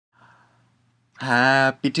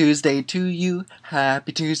Happy Tuesday to you,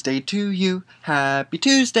 happy Tuesday to you, happy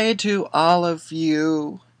Tuesday to all of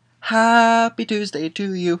you, happy Tuesday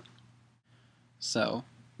to you. So,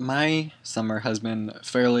 my summer has been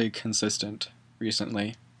fairly consistent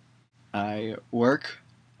recently. I work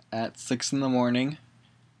at 6 in the morning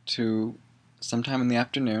to sometime in the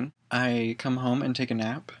afternoon. I come home and take a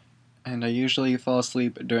nap, and I usually fall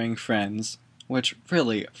asleep during Friends, which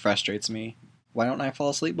really frustrates me. Why don't I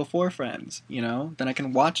fall asleep before Friends? Then I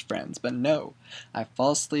can watch Friends. But no, I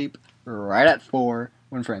fall asleep right at 4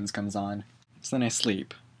 when Friends comes on. So then I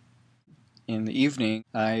sleep. In the evening,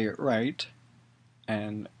 I write,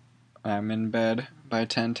 and I'm in bed by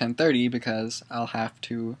 10:30 because I'll have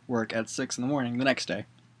to work at 6 in the morning the next day.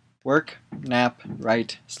 Work, nap,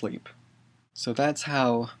 write, sleep. So that's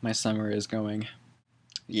how my summer is going.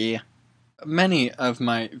 Yeah. Many of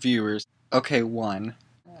my viewers, one,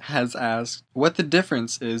 has asked what the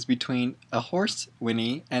difference is between a horse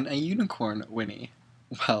whinny and a unicorn whinny.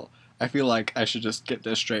 Well, I feel like I should just get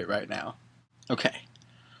this straight right now. Okay.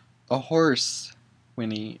 A horse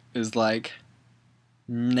whinny is like,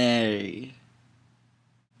 nay.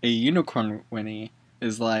 A unicorn whinny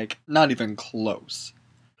is like, not even close.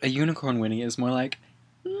 A unicorn whinny is more like,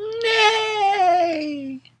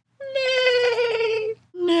 nay, nay,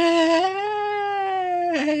 nay.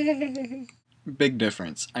 Big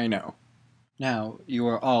difference, I know. Now, you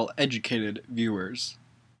are all educated viewers.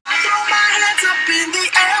 I throw my hands up in the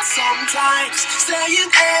air sometimes,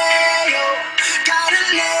 saying, ayo, gotta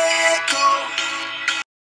let go.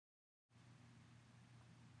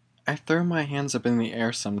 I throw my hands up in the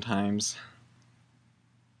air sometimes.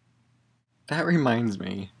 That reminds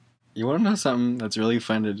me. You wanna know something that's really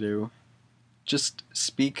fun to do? Just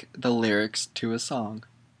speak the lyrics to a song.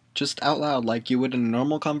 Just out loud like you would in a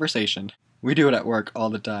normal conversation. We do it at work all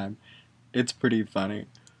the time. It's pretty funny.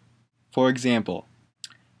 For example,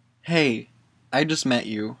 hey, I just met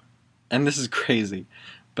you, and this is crazy,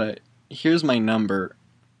 but here's my number,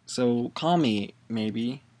 so call me,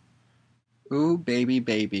 maybe. Ooh, baby,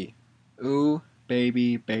 baby. Ooh,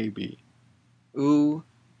 baby, baby. Ooh,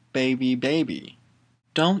 baby, baby.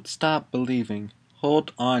 Don't stop believing.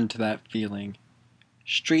 Hold on to that feeling.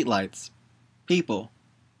 Streetlights. People.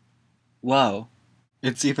 Whoa.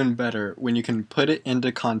 It's even better when you can put it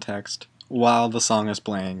into context while the song is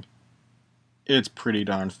playing. It's pretty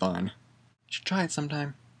darn fun. You should try it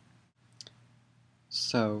sometime.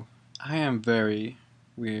 So, I am very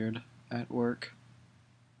weird at work.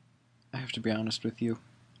 I have to be honest with you.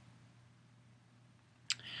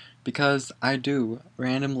 Because I do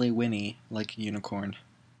randomly whinny like a unicorn.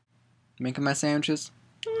 Making my sandwiches?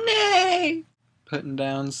 Nay! Putting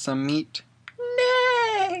down some meat?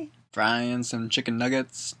 Nay! Frying some chicken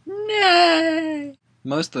nuggets? Nay!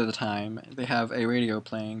 Most of the time, they have a radio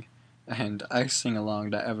playing, and I sing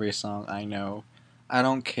along to every song I know. I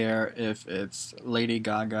don't care if it's Lady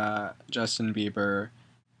Gaga, Justin Bieber,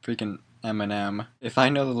 freaking Eminem. If I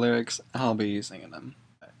know the lyrics, I'll be singing them.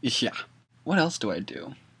 Yeah. What else do I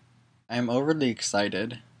do? I'm overly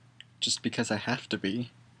excited, just because I have to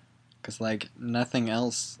be. Because, nothing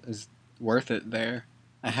else is worth it there.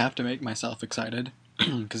 I have to make myself excited,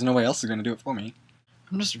 because nobody else is going to do it for me.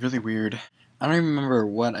 I'm just really weird. I don't even remember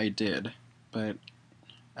what I did, but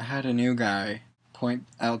I had a new guy point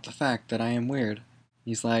out the fact that I am weird.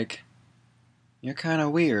 He's like, you're kinda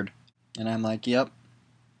weird. And I'm like, yep.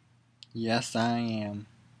 Yes, I am.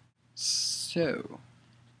 So...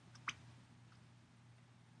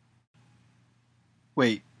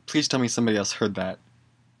 Wait, please tell me somebody else heard that.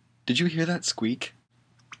 Did you hear that squeak?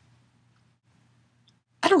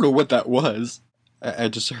 I don't know what that was. I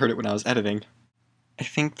just heard it when I was editing. I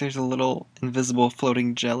think there's a little invisible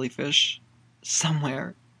floating jellyfish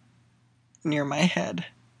somewhere near my head.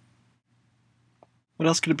 What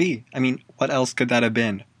else could it be? I mean, what else could that have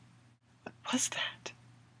been? What was that?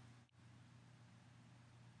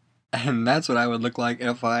 And that's what I would look like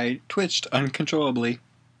if I twitched uncontrollably.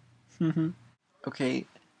 Okay,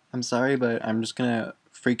 I'm sorry, but I'm just gonna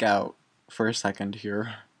freak out for a second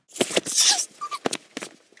here.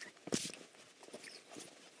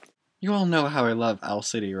 You all know how I love Owl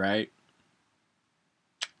City, right?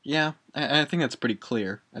 Yeah, I think that's pretty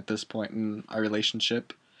clear at this point in our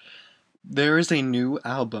relationship. There is a new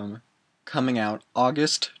album coming out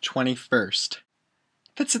August 21st.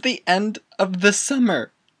 That's at the end of the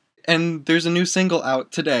summer! And there's a new single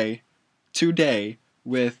out today,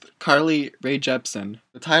 with Carly Rae Jepsen.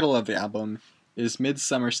 The title of the album is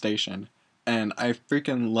Midsummer Station, and I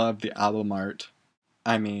freaking love the album art.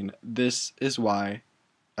 I mean, this is why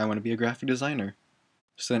I want to be a graphic designer.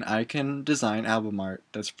 So then I can design album art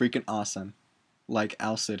that's freaking awesome. Like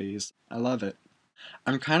Owl City's. I love it.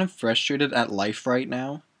 I'm kind of frustrated at life right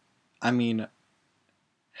now. I mean,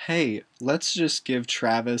 hey, let's just give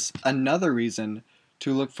Travis another reason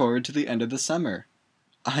to look forward to the end of the summer.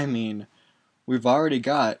 I mean, we've already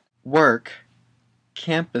got work,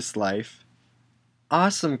 campus life,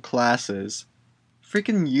 awesome classes,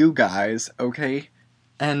 freaking you guys, okay?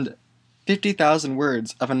 And 50,000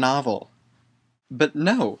 words of a novel. But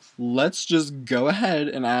no, let's just go ahead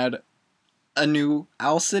and add a new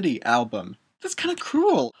Owl City album. That's kind of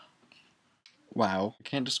cruel. Wow, I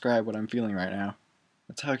can't describe what I'm feeling right now.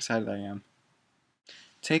 That's how excited I am.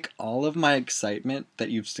 Take all of my excitement that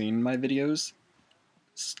you've seen in my videos,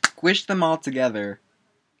 squish them all together,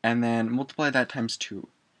 and then multiply that times 2.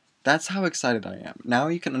 That's how excited I am. Now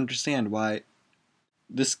you can understand why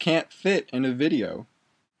this can't fit in a video.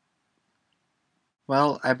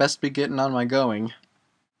 Well, I best be getting on my going.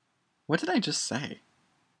 What did I just say?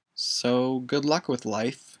 So, good luck with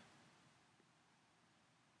life.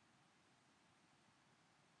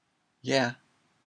 Yeah.